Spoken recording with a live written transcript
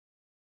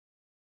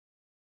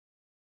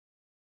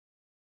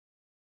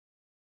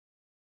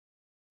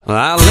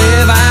I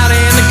live out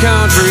in the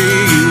country,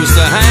 used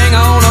to hang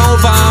on Old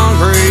Fawn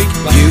Creek,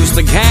 used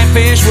to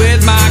catfish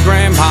with my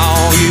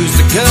grandpa, used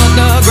to cut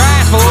the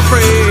grass for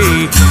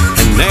free,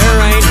 and there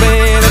ain't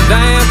been a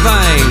damn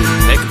thing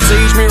that could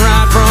teach me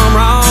right from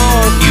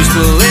wrong. Used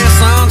to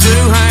listen to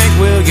Hank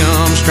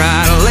Williams, try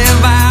to live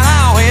by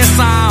all his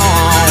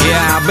songs.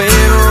 Yeah, I've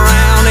been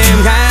around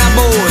them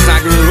cowboys,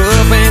 I grew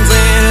up in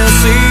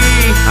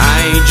Tennessee.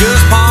 I ain't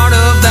just part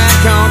of that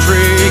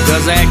country,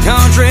 cause that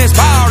country's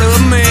part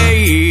of me.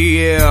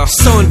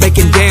 Sun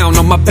baking down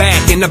on my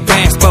back in the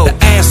bass boat. The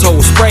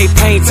asshole spray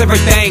paints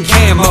everything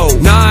camo.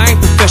 Nah, I ain't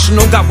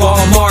professional, got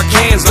Walmart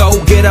cans though.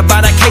 Get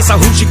about a case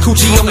of hoochie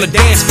coochie on the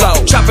dance floor.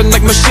 Chopping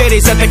like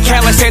machetes at the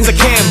Callas and the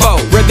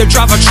Cambo. Rather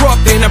drive a truck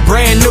than a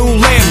brand new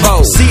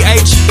Lambo.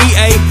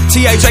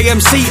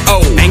 CHEATHAMCO.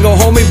 Ain't gon'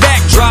 hold me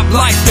back, drop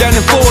life down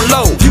in 4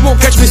 low. You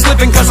won't catch me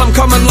slipping cause I'm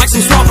coming like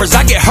some swampers.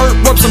 I get hurt,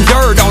 rub some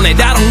dirt on it,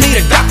 I don't need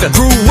a doctor.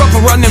 Grew up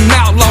around them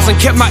outlaws and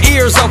kept my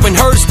ears open.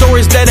 Heard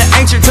stories that are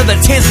ancient to the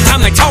 10th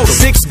time they told them.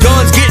 6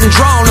 guns getting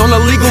drawn on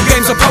illegal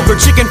games of poker.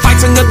 Chicken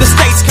fights in other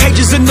states,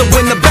 cages in the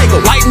Winnebago.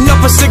 Lighting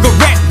up a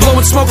cigarette,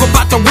 blowing smoke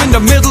about the window.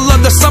 Middle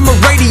of the summer,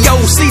 radio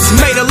seats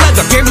made of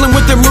leather. Gambling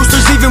with them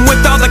roosters, even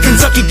with all the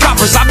Kentucky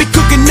coppers. I be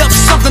cooking up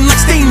something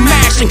like steam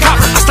mash and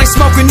copper. I stay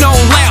smoking on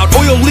loud,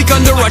 oil leak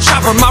under a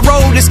chopper. My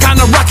road is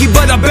kinda rocky,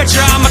 but I bet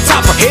you I'm a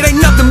topper. It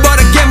ain't nothing but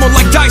a gamble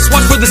like dice,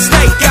 watch for the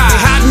snake eye.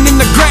 Hiding in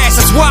the grass,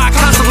 that's why I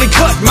constantly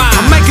cut mine.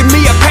 I'm making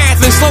me a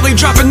path and slowly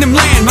dropping them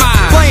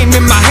landmines. Flame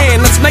in my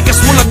hand, let's make us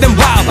one of them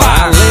wild fires.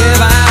 I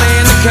live out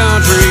in the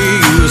country,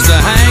 used to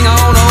hang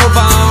on Old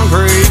Fawn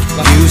Creek,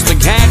 used to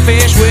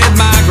catfish with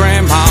my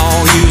grandpa,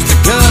 used to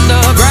cut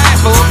the grass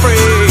for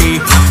free,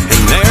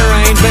 and there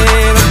ain't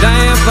been a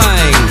damn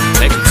thing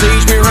that could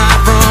teach me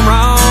right from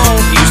wrong.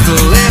 Used to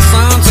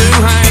listen to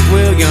Hank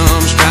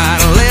Williams, try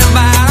to live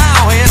by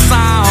all his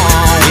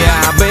songs.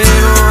 Yeah, I've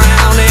been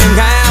around them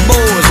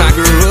cowboys, I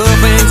grew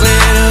up in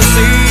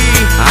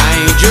Tennessee.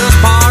 I ain't just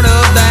part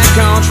of that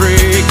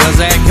country, cause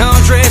that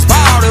country's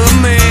part of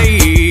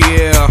me.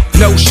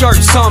 No shirt,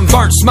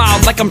 sunburnt, smile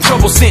like I'm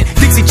trouble sent.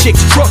 Dixie chicks,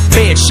 truck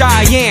bed,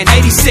 Cheyenne,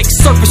 86,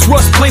 surface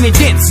rust, plenty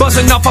dents.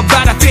 Buzzing off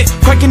about a fit,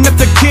 cranking up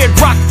the Kid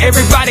Rock.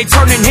 Everybody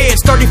turning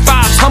heads,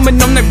 35s humming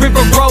on the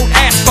river road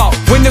asphalt.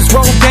 Windows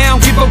roll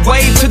down, give a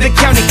wave to the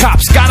county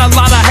cops. Got a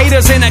lot of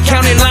haters in the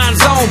county line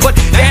zone, but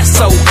that's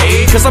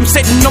okay, cause I'm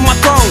sitting on my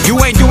throne.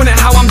 You ain't doing it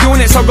how I'm doing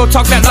it, so go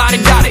talk that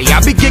lottie-dottie. I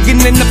be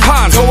gigging in the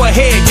ponds, go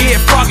ahead, get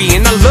froggy.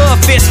 And I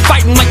love fist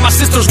fighting like my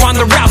sister's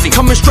Ronda Rousey.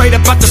 Coming straight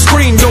up out the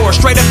screen door,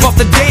 straight up off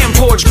the damn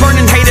porch.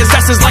 Burning haters'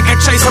 asses like I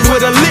chase them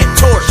with a lit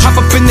torch. Hop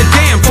up in the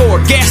damn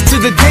Ford, gas to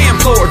the damn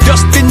floor.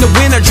 Dust in the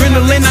wind,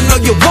 adrenaline, I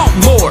know you want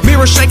more.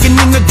 Mirror shaking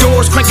in the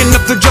doors, cranking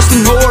up the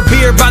Justin Moore.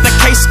 Beer by the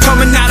case,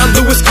 coming out of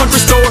Lewis Country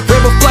Store.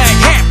 Rebel flag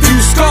hat, few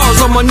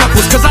scars on my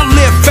knuckles, cause I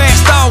live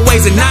fast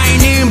always and I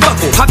ain't even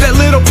buckled. Hop that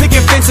little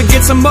picket fence and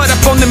get some mud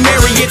up on the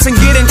Marriotts, and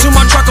get into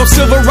my truck on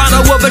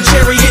Silverado of a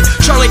Chariot.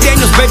 Charlie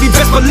Daniels, baby,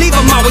 best believe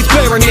I'm always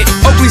blaring it.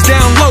 Oakley's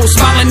down low,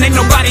 smiling, ain't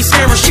nobody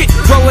staring shit.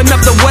 Rolling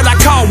up the what I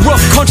call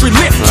rough country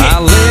lift kit.